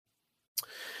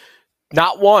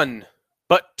Not one,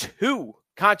 but two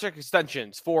contract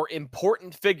extensions for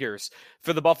important figures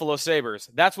for the Buffalo Sabres.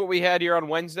 That's what we had here on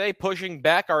Wednesday, pushing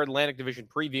back our Atlantic Division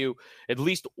preview at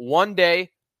least one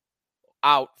day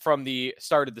out from the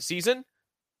start of the season.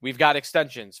 We've got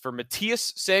extensions for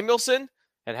Mattias Samuelsson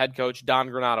and head coach Don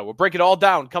Granato. We'll break it all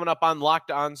down coming up on Locked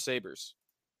On Sabres.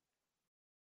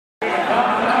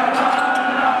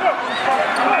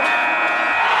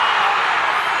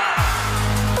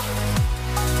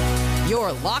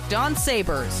 You're Locked On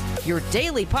Sabres, your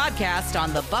daily podcast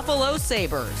on the Buffalo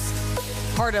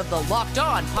Sabres. Part of the Locked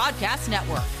On Podcast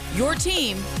Network, your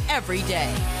team every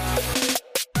day.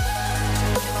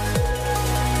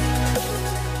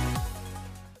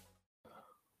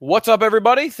 What's up,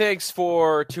 everybody? Thanks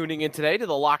for tuning in today to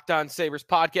the Locked On Sabres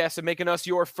podcast and making us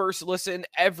your first listen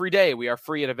every day. We are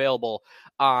free and available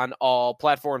on all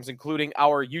platforms, including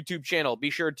our YouTube channel.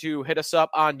 Be sure to hit us up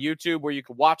on YouTube where you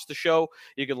can watch the show.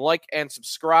 You can like and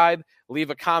subscribe, leave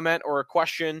a comment or a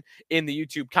question in the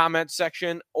YouTube comment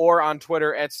section, or on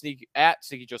Twitter at Sneaky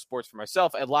Joe Sports for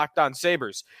myself, at Locked On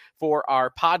Sabres for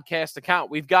our podcast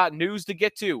account. We've got news to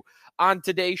get to on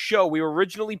today's show. We were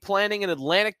originally planning an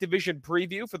Atlantic Division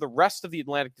preview for the rest of the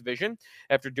Atlantic Division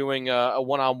after doing a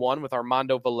one-on-one with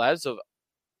Armando Velez of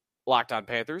Locked On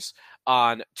Panthers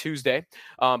on Tuesday.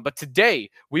 But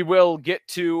today we will get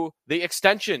to the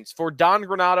extensions for Don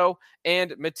Granato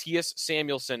and Mattias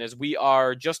Samuelsson, as we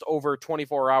are just over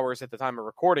 24 hours at the time of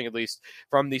recording, at least,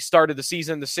 from the start of the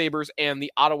season. The Sabres and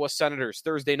the Ottawa Senators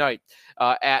Thursday night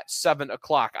at 7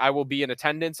 o'clock. I will be in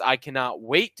attendance. I cannot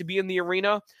wait to be in the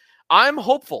arena. I'm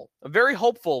hopeful. I'm very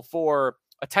hopeful for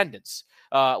attendance.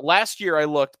 Last year I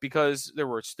looked because there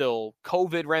were still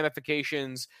COVID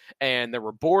ramifications and there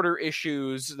were border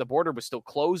issues. The border was still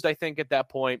closed, I think, at that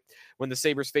point when the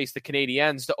Sabres faced the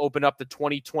Canadiens to open up the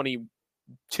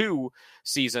 2022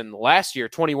 season last year,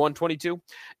 21-22.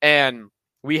 And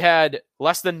we had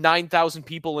less than 9,000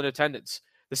 people in attendance.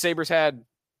 The Sabres had,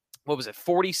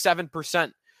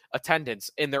 47% attendance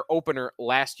in their opener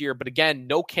last year. But again,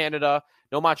 no Canada,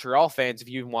 no Montreal fans if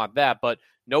you even want that, but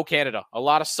no Canada. A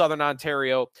lot of Southern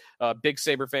Ontario, big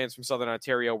Sabre fans from Southern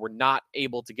Ontario were not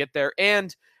able to get there.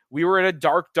 And we were in a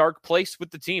dark, dark place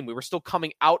with the team. We were still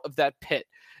coming out of that pit.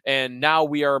 And now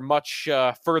we are much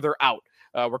further out.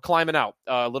 We're climbing out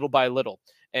little by little.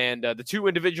 And the two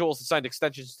individuals that signed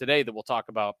extensions today that we'll talk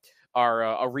about are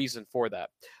a reason for that.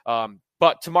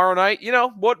 But tomorrow night,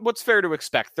 what's fair to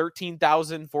expect?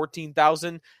 13,000,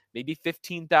 14,000, maybe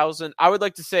 15,000. I would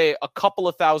like to say a couple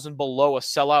of thousand below a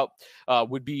sellout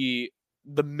would be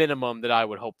the minimum that I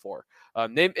would hope for.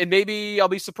 And maybe I'll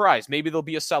be surprised. Maybe there'll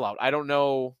be a sellout. I don't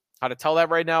know how to tell that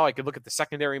right now. I could look at the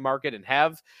secondary market and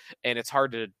it's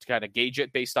hard to kind of gauge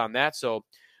it based on that. So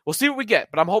we'll see what we get.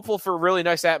 But I'm hopeful for a really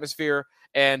nice atmosphere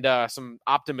and some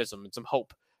optimism and some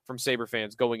hope from Sabre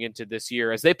fans going into this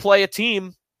year as they play a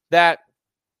team that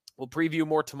we'll preview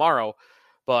more tomorrow.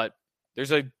 But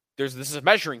this is a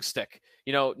measuring stick,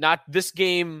 not this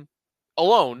game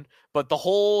alone, but the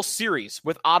whole series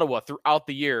with Ottawa throughout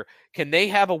the year. Can they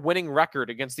have a winning record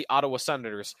against the Ottawa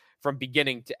Senators from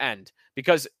beginning to end?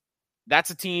 Because that's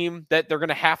a team that they're going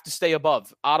to have to stay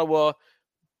above. Ottawa,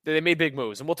 they made big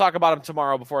moves, and we'll talk about them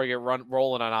tomorrow before I get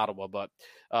rolling on Ottawa. But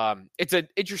it's an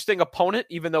interesting opponent,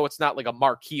 even though it's not like a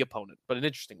marquee opponent, but an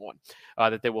interesting one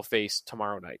that they will face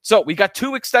tomorrow night. So we got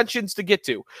two extensions to get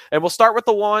to, and we'll start with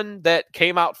the one that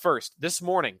came out first this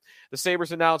morning. The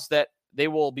Sabres announced that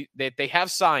they have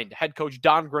signed head coach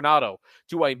Don Granato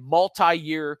to a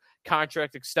multi-year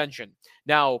contract extension.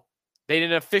 Now, they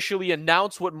didn't officially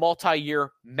announce what multi-year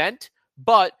meant,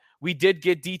 but we did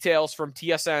get details from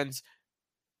TSN's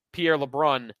Pierre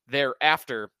LeBrun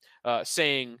thereafter,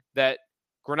 saying that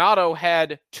Granato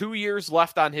had 2 years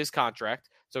left on his contract.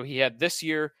 So he had this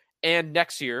year and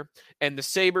next year. And the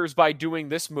Sabres, by doing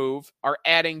this move, are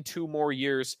adding 2 more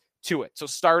years to it. So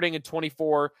starting in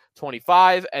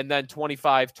 24-25 and then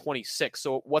 25-26.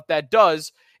 So what that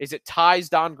does is it ties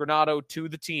Don Granato to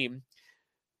the team,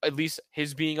 at least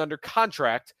his being under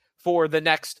contract, for the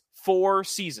next 4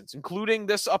 seasons, including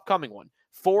this upcoming one.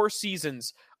 4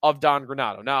 seasons of Don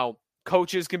Granato. Now,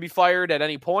 coaches can be fired at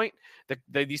any point.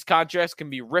 These contracts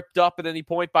can be ripped up at any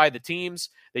point by the teams.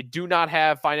 They do not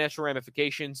have financial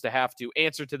ramifications to have to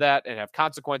answer to that and have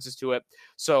consequences to it.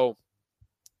 So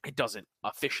it doesn't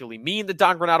officially mean that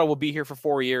Don Granato will be here for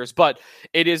 4 years, but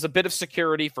it is a bit of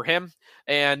security for him.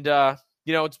 And,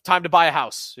 it's time to buy a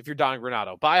house if you're Don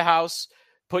Granato. Buy a house,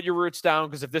 put your roots down,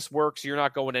 because if this works, you're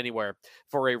not going anywhere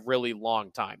for a really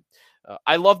long time.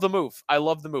 I love the move. I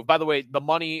love the move. By the way, the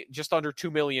money, just under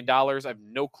 $2 million. I have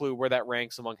no clue where that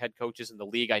ranks among head coaches in the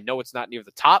league. I know it's not near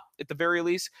the top at the very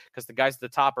least, because the guys at the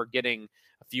top are getting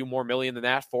a few more million than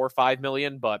that, 4 or 5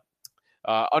 million, but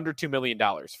under $2 million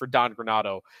for Don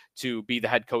Granato to be the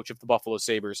head coach of the Buffalo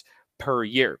Sabres per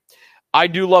year. I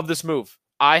do love this move.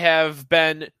 I have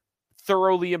been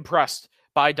thoroughly impressed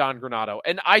by Don Granato,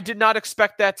 and I did not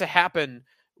expect that to happen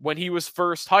when he was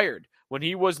first hired. When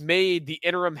he was made the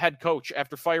interim head coach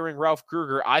after firing Ralph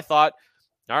Krueger, I thought,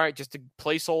 all right, just a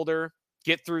placeholder,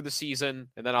 get through the season,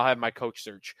 and then I'll have my coach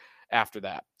search after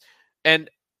that. And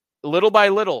little by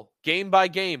little, game by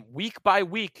game, week by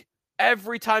week,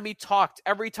 every time he talked,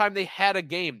 every time they had a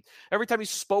game, every time he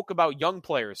spoke about young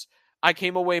players, I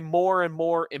came away more and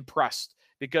more impressed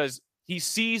because he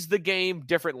sees the game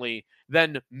differently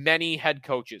than many head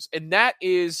coaches. And that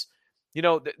is,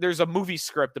 there's a movie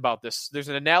script about this. There's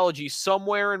an analogy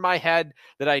somewhere in my head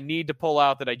that I need to pull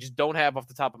out that I just don't have off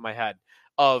the top of my head,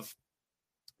 of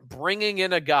bringing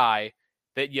in a guy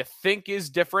that you think is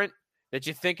different, that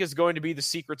you think is going to be the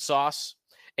secret sauce,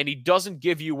 and he doesn't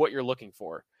give you what you're looking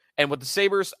for. And with the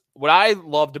Sabres, what I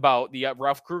loved about the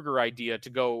Ralph Krueger idea, to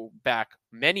go back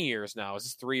many years now, is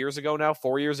this 3 years ago now,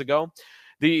 4 years ago?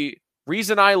 The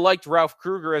reason I liked Ralph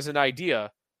Krueger as an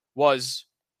idea was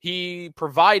he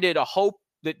provided a hope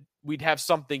that we'd have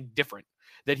something different,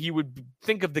 that he would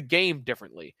think of the game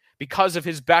differently because of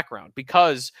his background,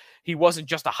 because he wasn't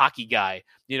just a hockey guy.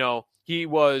 He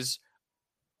was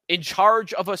in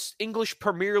charge of an English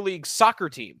Premier League soccer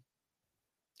team.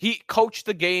 He coached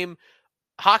the game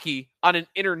hockey on an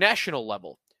international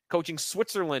level, coaching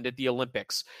Switzerland at the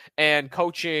Olympics and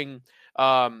coaching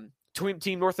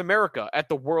Team North America at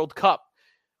the World Cup.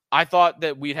 I thought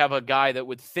that we'd have a guy that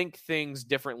would think things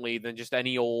differently than just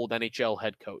any old NHL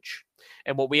head coach.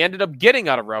 And what we ended up getting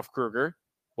out of Ralph Krueger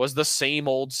was the same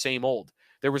old, same old.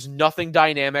 There was nothing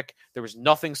dynamic. There was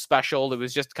nothing special. It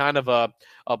was just kind of a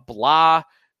blah,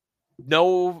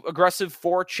 no aggressive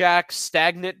forecheck,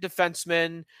 stagnant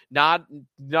defenseman, not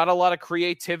a lot of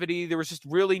creativity. There was just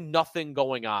really nothing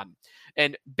going on.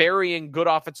 And burying good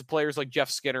offensive players like Jeff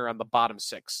Skinner on the bottom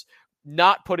six,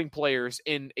 not putting players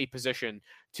in a position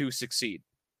to succeed.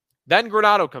 Then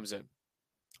Granato comes in.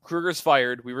 Krueger's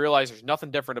fired. We realize there's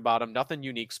nothing different about him, nothing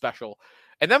unique, special.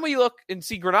 And then we look and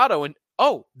see Granato, and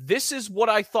this is what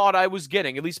I thought I was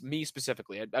getting, at least me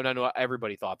specifically. I know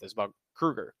everybody thought this about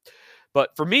Krueger.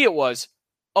 But for me, it was,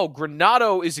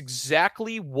 Granato is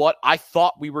exactly what I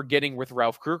thought we were getting with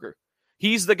Ralph Krueger.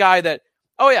 He's the guy that,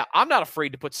 I'm not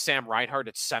afraid to put Sam Reinhart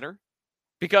at center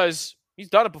because he's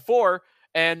done it before,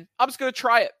 and I'm just going to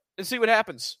try it and see what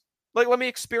happens. Let me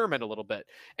experiment a little bit.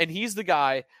 And he's the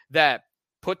guy that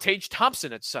put Tage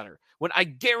Thompson at center, when I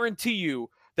guarantee you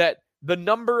that the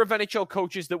number of NHL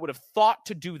coaches that would have thought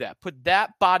to do that, put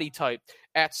that body type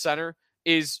at center,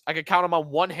 is, I could count them on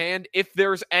one hand, if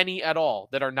there's any at all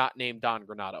that are not named Don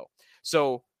Granato.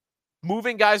 So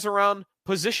moving guys around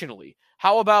positionally.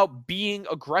 How about being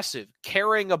aggressive,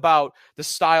 caring about the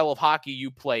style of hockey you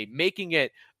play, making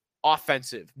it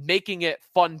offensive, making it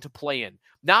fun to play in,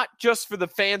 not just for the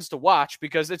fans to watch,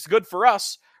 because it's good for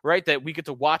us, right, that we get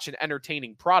to watch an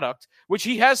entertaining product, which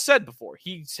he has said before.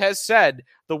 He has said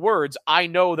the words, I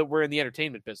know that we're in the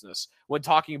entertainment business, when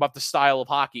talking about the style of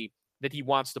hockey that he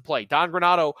wants to play. Don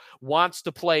Granato wants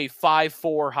to play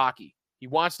 5-4 hockey. He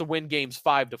wants to win games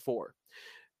 5-4.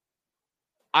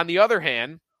 On the other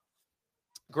hand,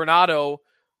 Granato,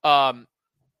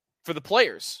 for the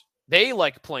players, they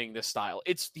like playing this style.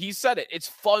 He said it. It's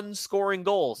fun scoring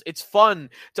goals. It's fun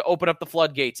to open up the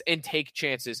floodgates and take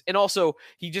chances. And also,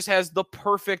 he just has the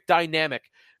perfect dynamic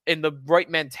and the right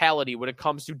mentality when it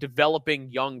comes to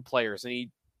developing young players. And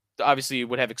he obviously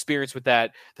would have experience with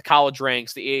that, the college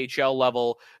ranks, the AHL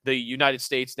level, the United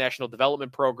States National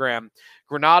Development Program.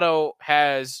 Granato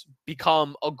has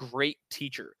become a great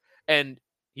teacher. And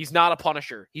he's not a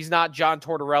punisher. He's not John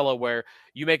Tortorella, where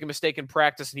you make a mistake in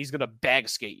practice and he's going to bag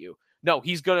skate you. No,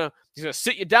 he's going to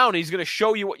sit you down and he's going to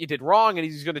show you what you did wrong, and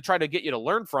he's going to try to get you to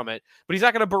learn from it, but he's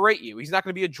not going to berate you. He's not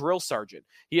going to be a drill sergeant.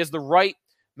 He has the right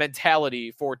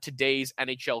mentality for today's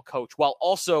NHL coach, while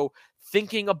also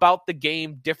thinking about the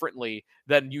game differently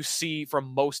than you see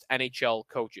from most NHL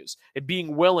coaches, and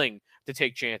being willing to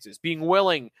take chances, being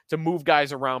willing to move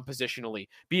guys around positionally,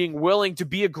 being willing to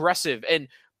be aggressive and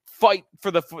fight for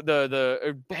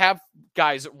the have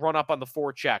guys run up on the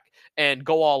forecheck and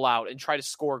go all out and try to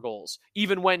score goals,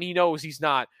 even when he knows he's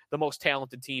not the most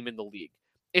talented team in the league.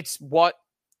 It's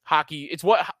how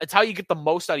you get the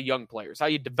most out of young players, how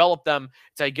you develop them.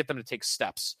 It's how you get them to take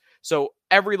steps. So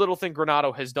every little thing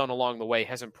Granato has done along the way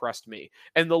has impressed me.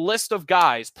 And the list of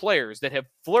guys, players that have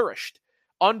flourished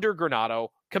under Granato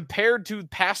compared to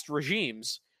past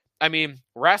regimes, I mean,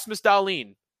 Rasmus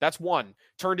Dahlin, that's one,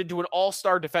 turned into an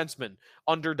all-star defenseman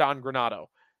under Don Granato.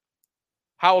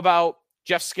 How about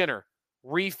Jeff Skinner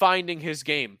refinding his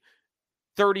game,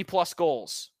 30-plus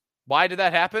goals? Why did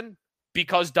that happen?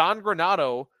 Because Don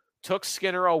Granato took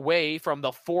Skinner away from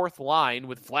the fourth line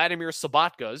with Vladimir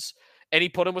Sabatkas, and he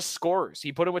put him with scorers.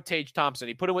 He put him with Tage Thompson.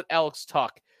 He put him with Alex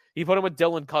Tuch. He put him with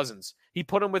Dylan Cousins. He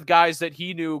put him with guys that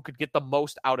he knew could get the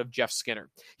most out of Jeff Skinner.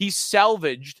 He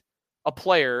salvaged a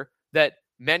player that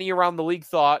many around the league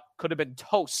thought could have been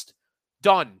toast,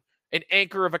 done, an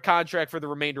anchor of a contract for the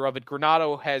remainder of it.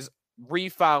 Granato has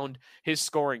refound his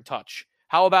scoring touch.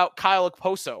 How about Kyle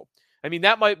Okposo? I mean,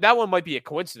 that one might be a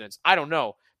coincidence. I don't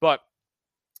know, but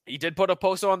he did put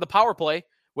Okposo on the power play,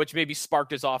 which maybe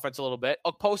sparked his offense a little bit.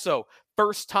 Okposo,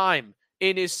 first time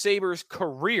in his Sabres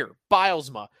career,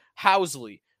 Bilesma,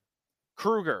 Housley,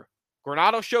 Kruger.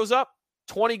 Granato shows up,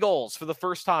 20 goals for the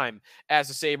first time as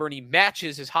a Sabre, and he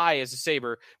matches his high as a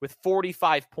Sabre with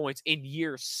 45 points in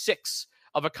year 6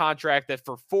 of a contract that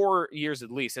for 4 years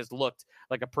at least has looked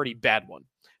like a pretty bad one.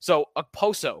 So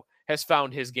Okposo has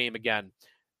found his game again.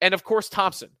 And of course,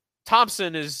 Thompson.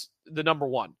 Thompson is the number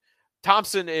one.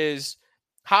 Thompson is,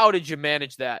 how did you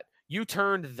manage that? You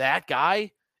turned that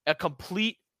guy a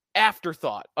complete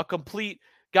afterthought, a complete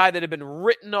guy that had been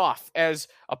written off as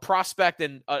a prospect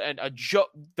and a joke,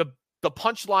 the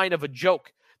punchline of a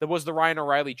joke that was the Ryan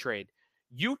O'Reilly trade.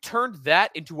 You turned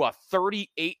that into a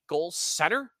 38-goal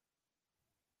center?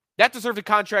 That deserved a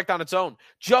contract on its own.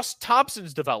 Just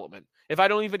Thompson's development, if I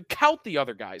don't even count the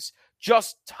other guys,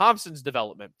 just Thompson's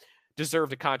development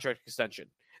deserved a contract extension.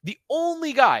 The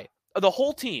only guy of the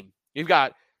whole team, you've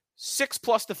got 6+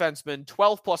 defensemen,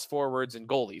 12+ forwards, and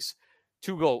goalies.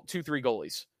 3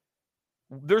 goalies.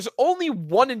 There's only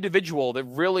one individual that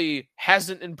really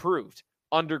hasn't improved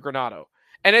under Granato,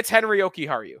 and it's Henri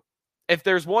Jokiharju. If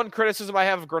there's one criticism I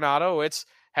have of Granato, it's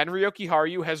Henri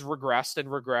Jokiharju has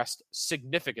regressed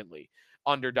significantly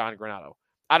under Don Granato.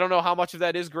 I don't know how much of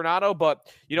that is Granato, but,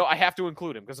 I have to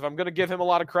include him because if I'm going to give him a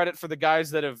lot of credit for the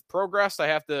guys that have progressed, I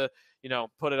have to,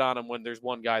 put it on him when there's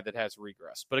one guy that has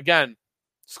regressed. But again,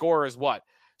 score is what?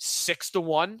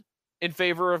 6-1 in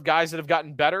favor of guys that have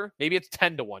gotten better. Maybe it's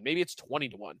 10-1. Maybe it's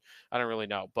 20-1. I don't really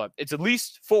know, but it's at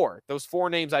least 4. Those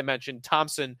 4 names I mentioned: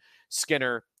 Thompson,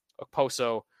 Skinner,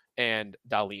 Okposo, and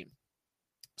Dahlin.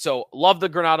 So love the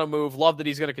Granato move. Love that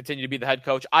he's going to continue to be the head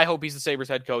coach. I hope he's the Sabres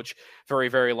head coach for a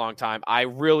very long time. I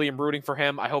really am rooting for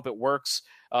him. I hope it works.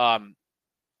 I'm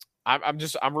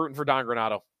rooting for Don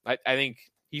Granato. I think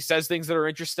he says things that are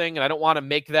interesting, and I don't want to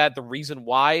make that the reason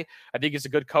why I think he's a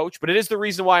good coach, but it is the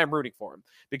reason why I'm rooting for him,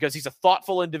 because he's a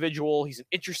thoughtful individual. He's an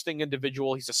interesting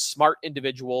individual. He's a smart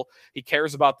individual. He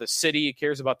cares about the city. He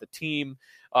cares about the team.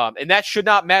 And that should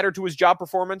not matter to his job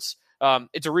performance.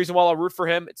 It's a reason why I'll root for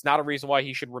him. It's not a reason why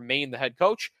he should remain the head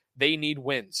coach. They need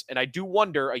wins. And I do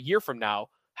wonder a year from now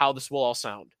how this will all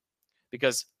sound,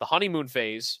 because the honeymoon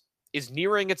phase is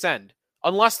nearing its end,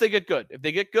 unless they get good. If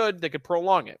they get good, they could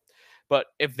prolong it. But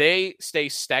if they stay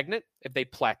stagnant, if they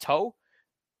plateau,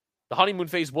 the honeymoon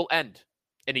phase will end.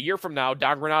 And a year from now,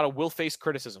 Don Granato will face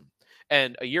criticism.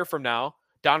 And a year from now,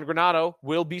 Don Granato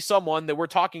will be someone that we're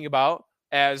talking about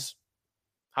as,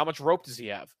 how much rope does he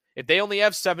have? If they only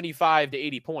have 75 to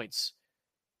 80 points,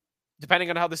 depending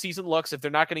on how the season looks, if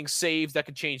they're not getting saves, that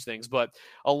could change things. But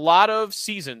a lot of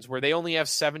seasons where they only have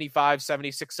 75,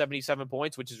 76, 77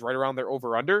 points, which is right around their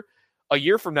over-under, a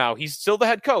year from now, he's still the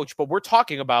head coach, but we're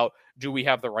talking about, do we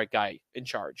have the right guy in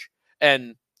charge?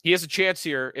 And he has a chance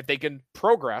here, if they can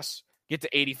progress, get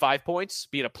to 85 points,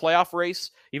 be in a playoff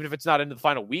race, even if it's not into the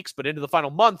final weeks, but into the final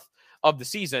month of the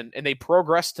season, and they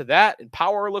progress to that, and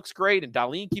Power looks great, and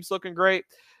Dahlin keeps looking great,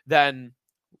 then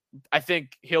I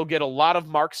think he'll get a lot of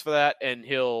marks for that, and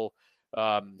he'll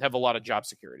have a lot of job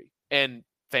security and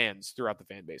fans throughout the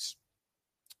fan base.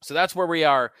 So that's where we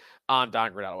are on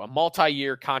Don Granato, a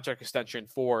multi-year contract extension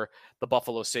for the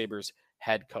Buffalo Sabres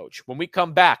head coach. When we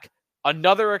come back,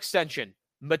 another extension,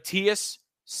 Mattias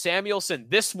Samuelsson.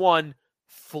 This one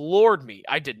floored me.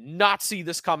 I did not see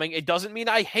this coming. It doesn't mean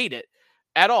I hate it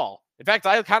at all. In fact,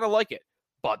 I kind of like it.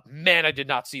 But man, I did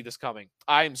not see this coming.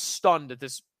 I am stunned that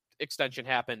this extension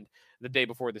happened the day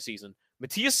before the season.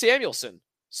 Mattias Samuelsson,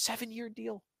 7-year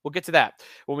deal. We'll get to that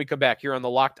when we come back here on the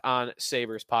Locked On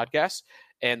Sabres podcast.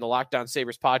 And the Locked On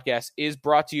Sabres podcast is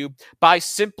brought to you by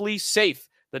Simply Safe.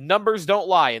 The numbers don't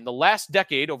lie. In the last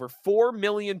decade, over 4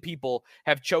 million people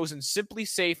have chosen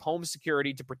SimpliSafe Home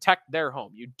Security to protect their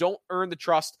home. You don't earn the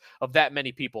trust of that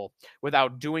many people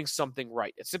without doing something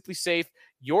right. At SimpliSafe,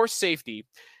 your safety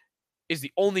is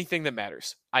the only thing that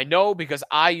matters. I know because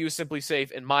I use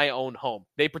SimpliSafe in my own home.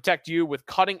 They protect you with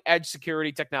cutting-edge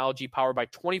security technology powered by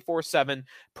 24/7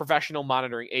 professional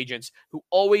monitoring agents who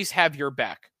always have your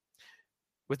back.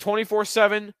 With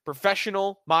 24/7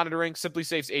 professional monitoring,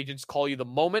 SimpliSafe's agents call you the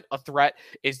moment a threat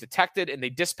is detected, and they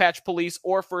dispatch police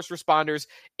or first responders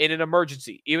in an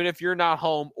emergency, even if you're not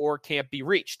home or can't be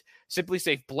reached.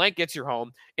 SimpliSafe blankets your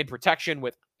home in protection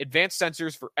with advanced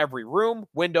sensors for every room,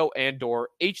 window, and door,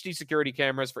 HD security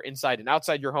cameras for inside and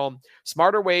outside your home,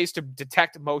 smarter ways to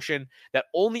detect motion that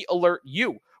only alert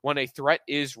you when a threat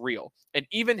is real, and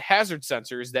even hazard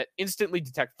sensors that instantly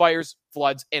detect fires,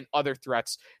 floods, and other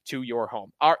threats to your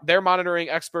home. Their monitoring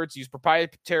experts use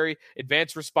proprietary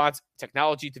advanced response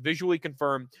technology to visually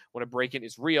confirm when a break-in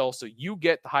is real, so you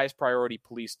get the highest priority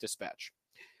police dispatch.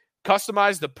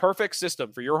 Customize the perfect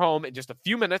system for your home in just a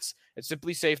few minutes at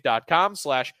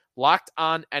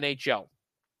simplisafe.com/lockedonnhl.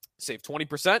 Save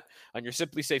 20% on your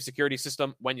SimpliSafe security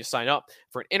system when you sign up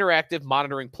for an interactive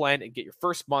monitoring plan and get your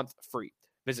first month free.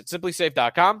 Visit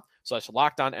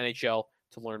simplisafe.com/lockedonnhl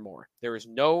to learn more. There is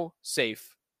no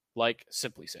safe like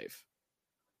SimpliSafe.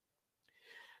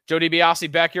 Joe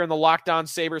DiBiase back here on the Locked On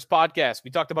Sabres podcast. We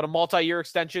talked about a multi-year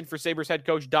extension for Sabres head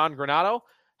coach Don Granato.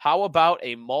 How about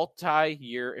a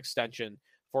multi-year extension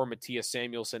for Mattias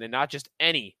Samuelsson? And not just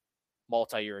any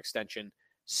multi-year extension,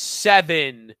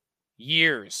 7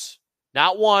 years.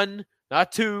 Not 1,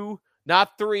 not 2,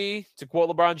 not 3, to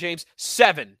quote LeBron James,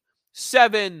 7.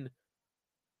 7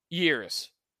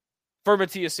 years for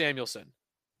Mattias Samuelsson.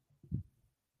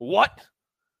 What?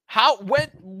 How? When?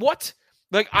 What?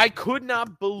 Like, I could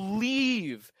not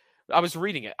believe I was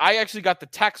reading it. I actually got the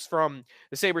text from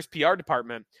the Sabres PR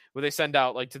department where they send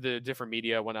out, like, to the different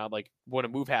media when a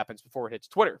move happens before it hits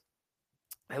Twitter.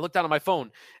 I looked down on my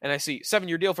phone and I see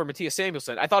 7-year deal for Mattias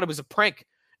Samuelsson. I thought it was a prank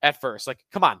at first. Like,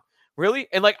 come on,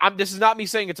 really? And like, this is not me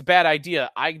saying it's a bad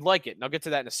idea. I like it, and I'll get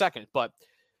to that in a second. But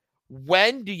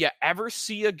when do you ever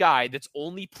see a guy that's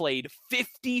only played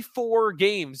 54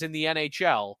 games in the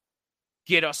NHL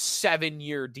get a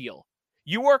 7-year deal?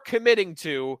 You are committing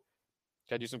to,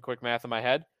 can I do some quick math in my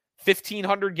head?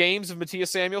 1,500 games of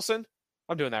Mattias Samuelsson?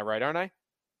 I'm doing that right, aren't I?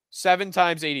 7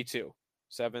 times 82.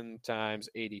 7 times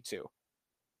 82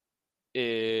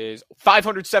 is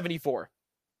 574.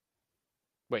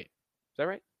 Wait, is that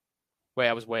right? Wait,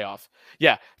 I was way off.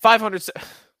 Yeah, 500.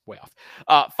 Way off.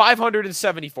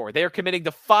 574. They are committing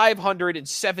to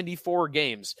 574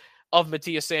 games of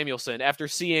Mattias Samuelsson after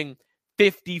seeing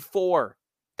 54.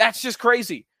 That's just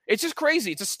crazy. It's just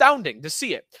crazy. It's astounding to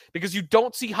see it because you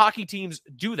don't see hockey teams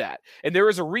do that. And there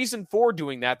is a reason for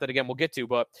doing that again, we'll get to,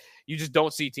 but you just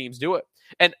don't see teams do it.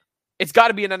 And it's got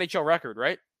to be an NHL record,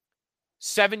 right?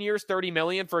 7 years, $30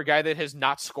 million for a guy that has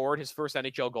not scored his first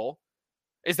NHL goal.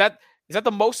 Is that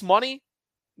the most money,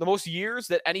 the most years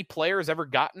that any player has ever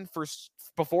gotten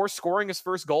before scoring his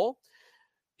first goal?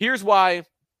 Here's why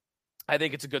I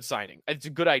think it's a good signing. It's a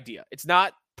good idea. It's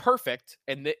not perfect,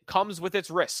 and it comes with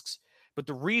its risks. But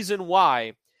the reason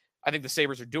why I think the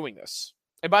Sabres are doing this,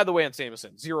 and by the way, on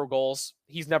Samuelsson, 0 goals.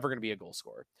 He's never going to be a goal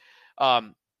scorer.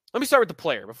 Let me start with the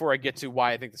player before I get to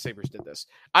why I think the Sabres did this.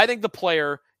 I think the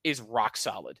player is rock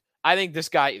solid. I think this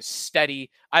guy is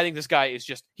steady. I think this guy is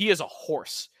he is a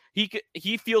horse.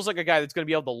 He feels like a guy that's going to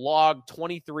be able to log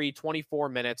 23, 24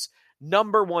 minutes,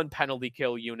 number 1 penalty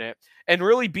kill unit, and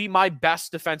really be my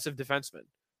best defensive defenseman,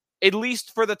 at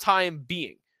least for the time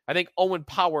being. I think Owen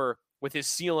Power, with his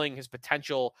ceiling, his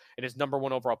potential, and his number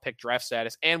 1 overall pick draft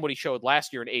status, and what he showed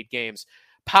last year in 8 games,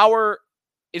 Power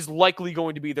is likely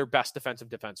going to be their best defensive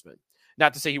defenseman.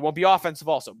 Not to say he won't be offensive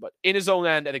also, but in his own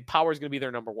end, I think Power is going to be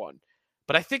their number 1.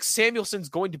 But I think Samuelsson's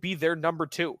going to be their number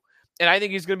 2. And I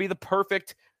think he's going to be the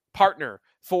perfect partner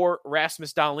for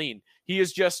Rasmus Dahlin. He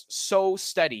is just so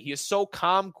steady. He is so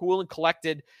calm, cool, and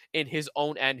collected in his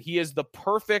own end. He is the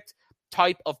perfect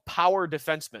type of power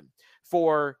defenseman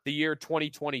for the year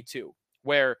 2022,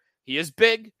 where he is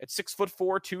big at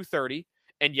 6'4", 230,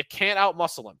 and you can't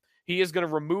outmuscle him. He is going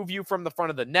to remove you from the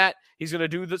front of the net. He's going to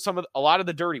do a lot of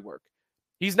the dirty work.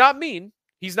 He's not mean.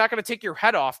 He's not going to take your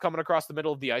head off coming across the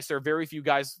middle of the ice. There are very few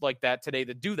guys like that today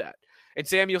that do that. And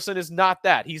Samuelsson is not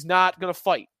that. He's not going to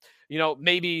fight.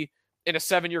 Maybe in a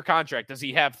 7-year contract, does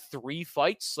he have 3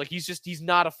 fights? Like, he's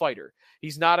not a fighter.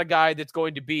 He's not a guy that's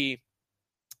going to be,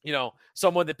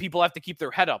 someone that people have to keep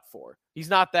their head up for. He's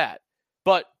not that.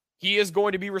 But he is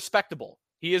going to be respectable.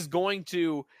 He is going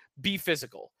to be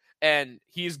physical. And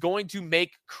he is going to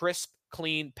make crisp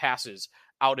clean passes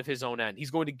out of his own end.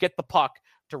 He's going to get the puck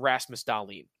to Rasmus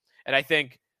Dahlin. And I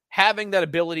think having that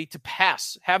ability to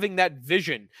pass, having that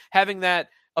vision, having that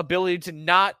ability to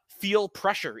not feel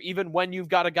pressure, even when you've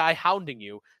got a guy hounding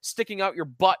you, sticking out your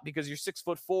butt because you're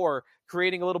 6'4",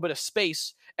 creating a little bit of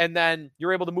space, and then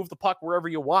you're able to move the puck wherever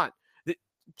you want.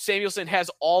 Samuelsson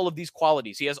has all of these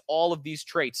qualities. He has all of these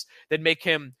traits that make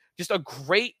him just a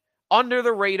great, under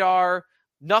the radar,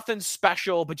 nothing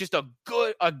special, but just a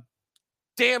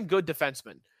damn good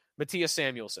defenseman, Mattias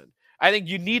Samuelsson. I think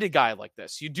you need a guy like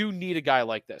this. You do need a guy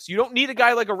like this. You don't need a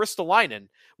guy like a Ristolainen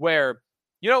where,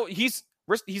 he's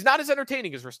not as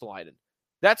entertaining as Ristolainen.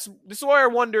 This is why I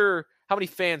wonder how many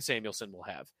fans Samuelsson will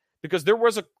have, because there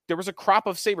was a crop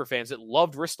of Sabre fans that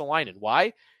loved Ristolainen.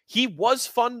 Why? He was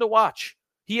fun to watch.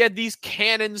 He had these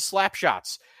cannon slap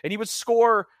shots, and he would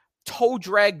score toe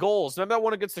drag goals. Remember that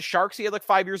one against the Sharks he had like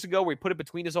 5 years ago where he put it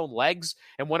between his own legs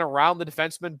and went around the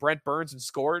defenseman, Brent Burns, and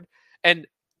scored? And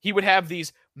he would have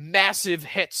these massive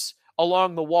hits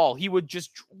along the wall. He would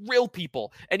just drill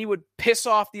people, and he would piss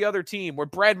off the other team. Where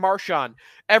Brad Marchand,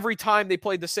 every time they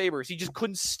played the Sabres, he just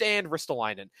couldn't stand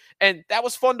Ristolainen. And that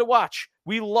was fun to watch.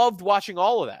 We loved watching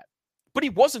all of that. But he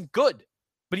wasn't good.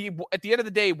 But at the end of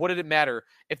the day, what did it matter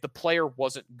if the player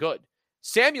wasn't good?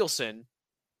 Samuelsson,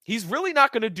 he's really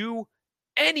not going to do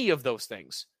any of those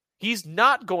things. He's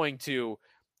not going to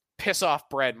piss off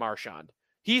Brad Marchand.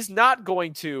 He's not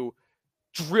going to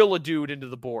drill a dude into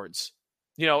the boards,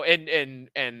 and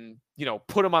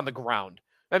put him on the ground.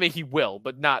 I mean, he will,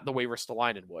 but not the way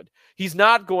Ristolainen would. He's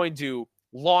not going to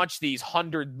launch these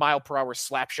 100-mile-per-hour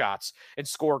slap shots and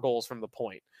score goals from the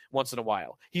point once in a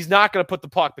while. He's not going to put the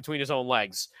puck between his own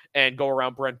legs and go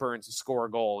around Brent Burns and score a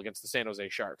goal against the San Jose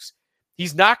Sharks.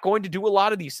 He's not going to do a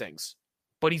lot of these things,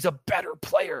 but he's a better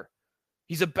player.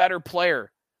 He's a better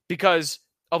player because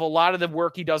of a lot of the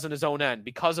work he does in his own end,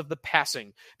 because of the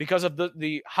passing, because of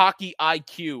the hockey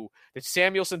IQ that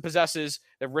Samuelsson possesses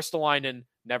that Ristolainen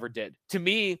never did. To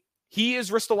me, he is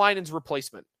Ristolainen's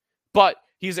replacement, but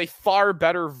he's a far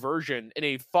better version and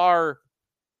he's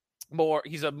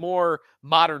a more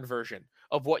modern version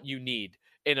of what you need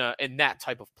in that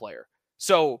type of player.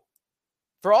 So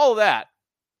for all of that,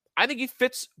 I think he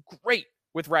fits great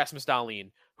with Rasmus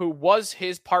Dahlin, who was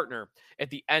his partner at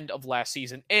the end of last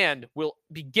season and will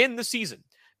begin the season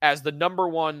as the number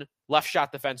one left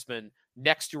shot defenseman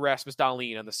next to Rasmus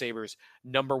Dahlin on the Sabres'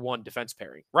 number one defense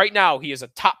pairing. Right now, he is a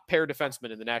top pair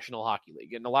defenseman in the National Hockey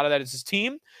League, and a lot of that is his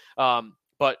team,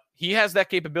 but he has that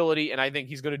capability, and I think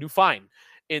he's going to do fine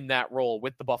in that role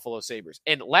with the Buffalo Sabres.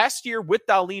 And last year with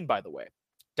Dahlin, by the way,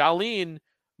 Dahlin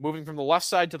moving from the left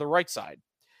side to the right side,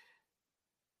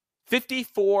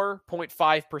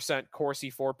 54.5% Corsi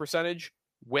for percentage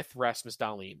with Rasmus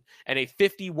Dahlin and a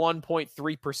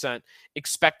 51.3%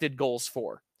 expected goals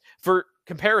for. For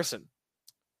comparison,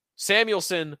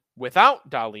 Samuelsson without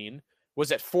Dahlin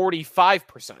was at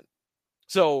 45%.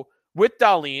 So with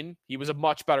Dahlin, he was a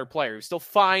much better player. He was still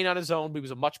fine on his own, but he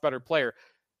was a much better player.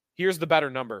 Here's the better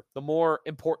number, the more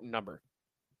important number.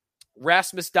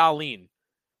 Rasmus Dahlin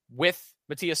with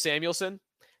Mattias Samuelsson,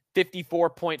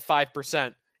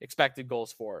 54.5% expected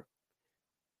goals for.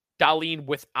 Dahlin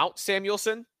without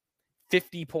Samuelsson,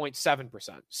 50.7%.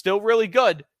 Still really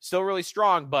good, still really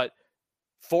strong, but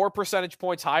 4 percentage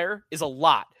points higher is a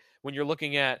lot when you're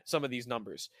looking at some of these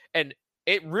numbers. And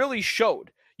it really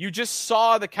showed. You just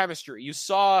saw the chemistry. You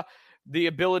saw the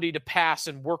ability to pass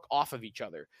and work off of each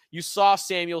other. You saw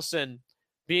Samuelsson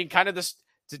being kind of this,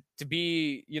 to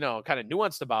be, kind of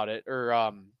nuanced about it, or,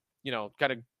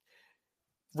 kind of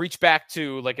reach back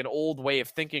to like an old way of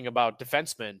thinking about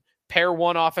defensemen. Pair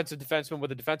one offensive defenseman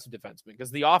with a defensive defenseman,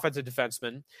 because the offensive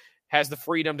defenseman has the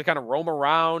freedom to kind of roam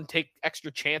around, take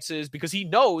extra chances, because he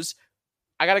knows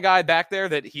I got a guy back there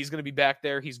that he's going to be back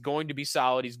there. He's going to be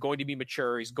solid. He's going to be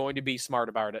mature. He's going to be smart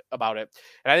about it. And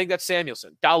I think that's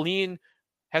Samuelsson. Dahlin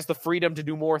has the freedom to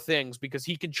do more things because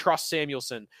he can trust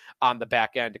Samuelsson on the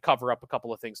back end to cover up a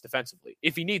couple of things defensively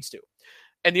if he needs to.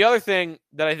 And the other thing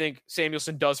that I think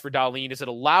Samuelsson does for Dahlin is it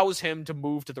allows him to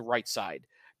move to the right side.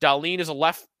 Dahlin is a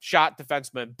left shot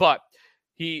defenseman, but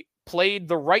he played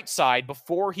the right side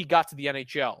before he got to the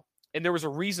NHL. And there was a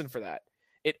reason for that.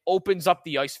 It opens up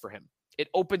the ice for him.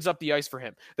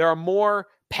 There are more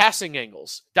passing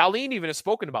angles. Dahlin even has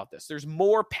spoken about this. There's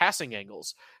more passing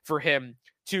angles for him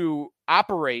to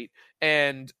operate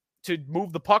and to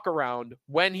move the puck around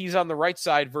when he's on the right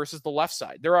side versus the left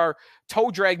side. There are toe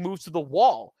drag moves to the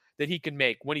wall that he can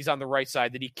make when he's on the right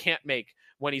side that he can't make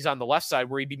when he's on the left side,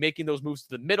 where he'd be making those moves to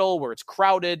the middle where it's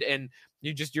crowded and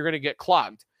you're going to get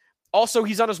clogged. Also,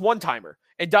 he's on his one-timer,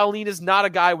 and Dahlin is not a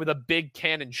guy with a big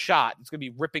cannon shot. It's going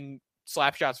to be ripping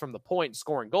slap shots from the point and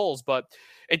scoring goals, but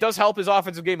it does help his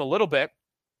offensive game a little bit.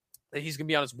 He's going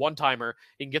to be on his one-timer.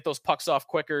 He can get those pucks off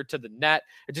quicker to the net.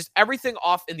 And just everything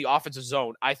off in the offensive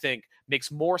zone, I think,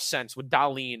 makes more sense when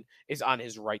Dahlin is on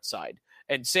his right side.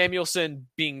 And Samuelsson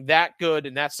being that good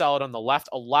and that solid on the left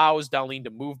allows Dahlin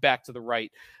to move back to the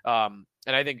right. And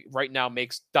I think right now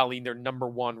makes Dahlin their number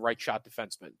one right shot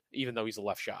defenseman, even though he's a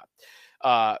left shot.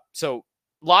 So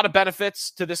a lot of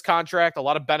benefits to this contract, a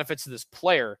lot of benefits to this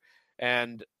player.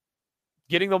 And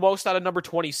getting the most out of number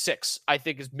 26, I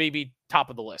think, is maybe top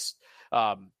of the list.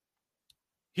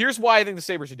 Here's why I think the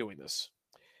Sabres are doing this.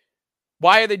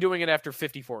 Why are they doing it after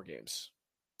 54 games?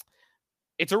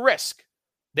 It's a risk.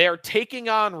 They are taking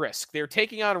on risk. They're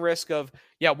taking on risk of,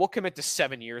 we'll commit to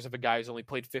 7 years if a guy who's only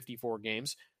played 54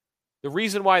 games. The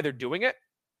reason why they're doing it,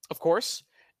 of course,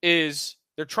 is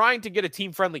they're trying to get a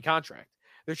team-friendly contract.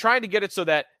 They're trying to get it so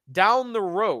that down the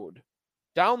road,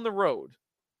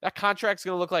 that contract's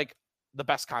going to look like the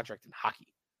best contract in hockey,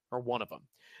 or one of them.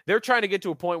 They're trying to get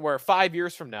to a point where 5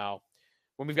 years from now,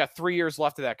 when we've got 3 years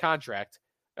left of that contract,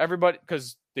 everybody,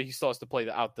 because he still has to play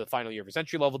out the final year of his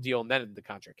entry-level deal, and then the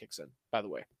contract kicks in, by the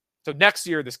way. So next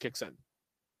year, this kicks in.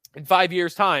 In 5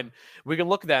 years' time, we can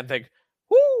look at that and think,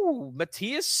 whoo,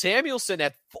 Mattias Samuelsson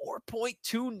at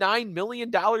 $4.29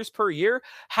 million per year?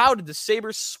 How did the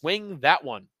Sabres swing that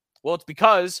one? Well, it's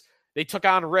because they took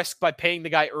on risk by paying the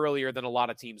guy earlier than a lot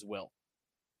of teams will.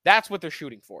 That's what they're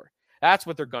shooting for. That's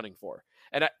what they're gunning for.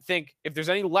 And I think if there's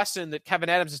any lesson that Kevyn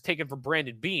Adams has taken from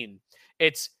Brandon Beane,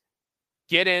 it's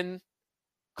get in,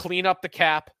 clean up the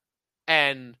cap,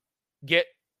 and get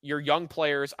your young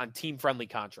players on team-friendly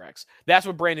contracts. That's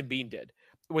what Brandon Beane did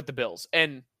with the Bills.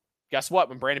 And guess what?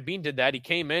 When Brandon Beane did that, he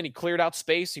came in, he cleared out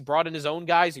space, he brought in his own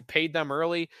guys, he paid them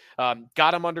early,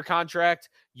 got them under contract,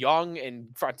 young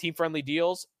and team-friendly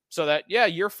deals, so that,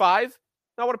 year 5,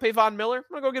 I want to pay Von Miller. I'm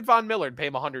going to go get Von Miller and pay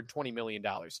him $120 million.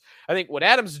 I think what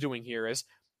Adams is doing here is,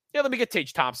 let me get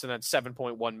Tage Thompson at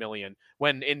 $7.1 million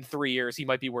when in 3 years he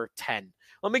might be worth $10.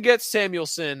 Let me get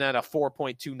Samuelsson at a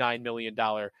 $4.29 million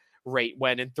rate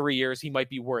when in 3 years he might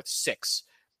be worth $6.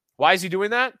 Why is he doing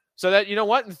that? So that,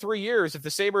 in 3 years, if the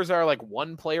Sabres are like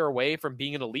one player away from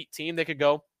being an elite team, they could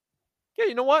go,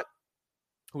 you know what?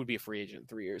 Who would be a free agent in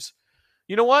 3 years?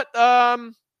 You know what?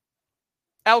 Alex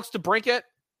DeBrincat.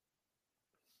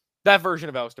 That version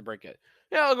of Alex DeBrincat.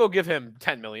 I'll go give him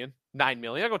 $10 million, $9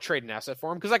 million. I'll go trade an asset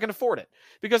for him because I can afford it.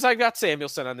 Because I got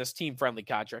Samuelsson on this team-friendly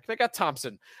contract. And I got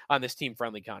Thompson on this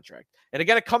team-friendly contract. And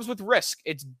again, it comes with risk.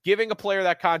 It's giving a player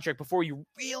that contract before you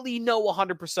really know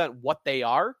 100% what they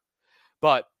are.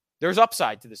 But there's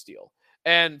upside to this deal.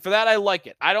 And for that, I like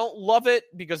it. I don't love it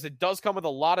because it does come with a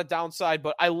lot of downside,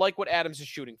 but I like what Adams is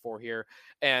shooting for here.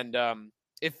 And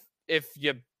if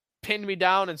you pinned me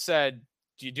down and said,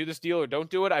 do you do this deal or don't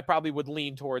do it? I probably would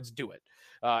lean towards do it.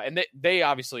 And they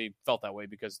obviously felt that way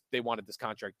because they wanted this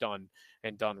contract done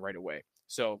right away.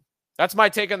 So that's my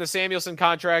take on the Samuelsson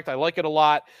contract. I like it a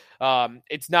lot.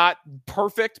 It's not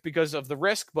perfect because of the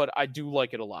risk, but I do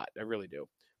like it a lot. I really do.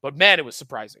 But man, it was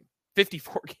surprising.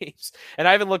 54 games. And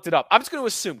I haven't looked it up. I'm just going to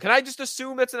assume. Can I just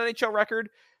assume that's an NHL record?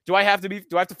 Do I have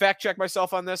to fact check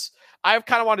myself on this? I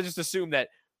kind of want to just assume that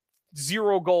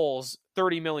 0 goals,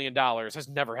 $30 million has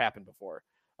never happened before.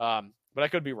 But I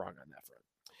could be wrong on that front.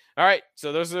 All right,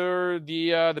 so those are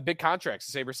the big contracts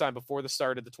the Sabres signed before the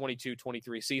start of the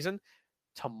 22-23 season.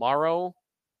 Tomorrow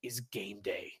is game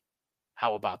day.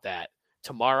 How about that?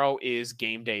 Tomorrow is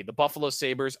game day. The Buffalo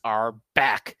Sabres are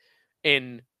back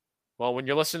in, well, when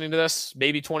you're listening to this,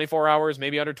 maybe 24 hours,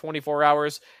 maybe under 24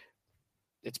 hours.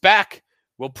 It's back.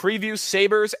 We'll preview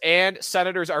Sabres and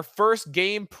Senators, our first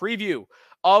game preview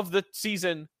of the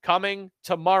season coming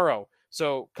tomorrow.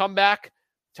 So come back.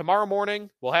 Tomorrow morning,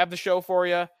 we'll have the show for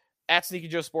you at Sneaky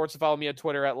Joe Sports. To follow me on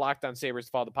Twitter at Locked On Sabres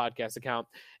to follow the podcast account.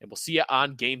 And we'll see you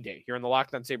on game day here on the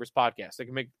Locked On Sabres podcast.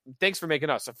 Thanks for making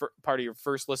us a part of your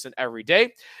first listen every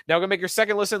day. Now we're going to make your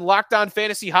second listen Locked On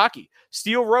Fantasy Hockey.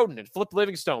 Steel Roden and Flip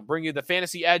Livingstone bring you the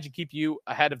fantasy edge and keep you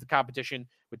ahead of the competition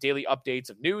with daily updates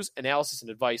of news, analysis,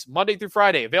 and advice Monday through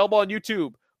Friday. Available on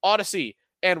YouTube, Odyssey,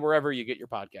 and wherever you get your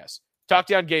podcasts. Talk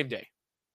to you on game day.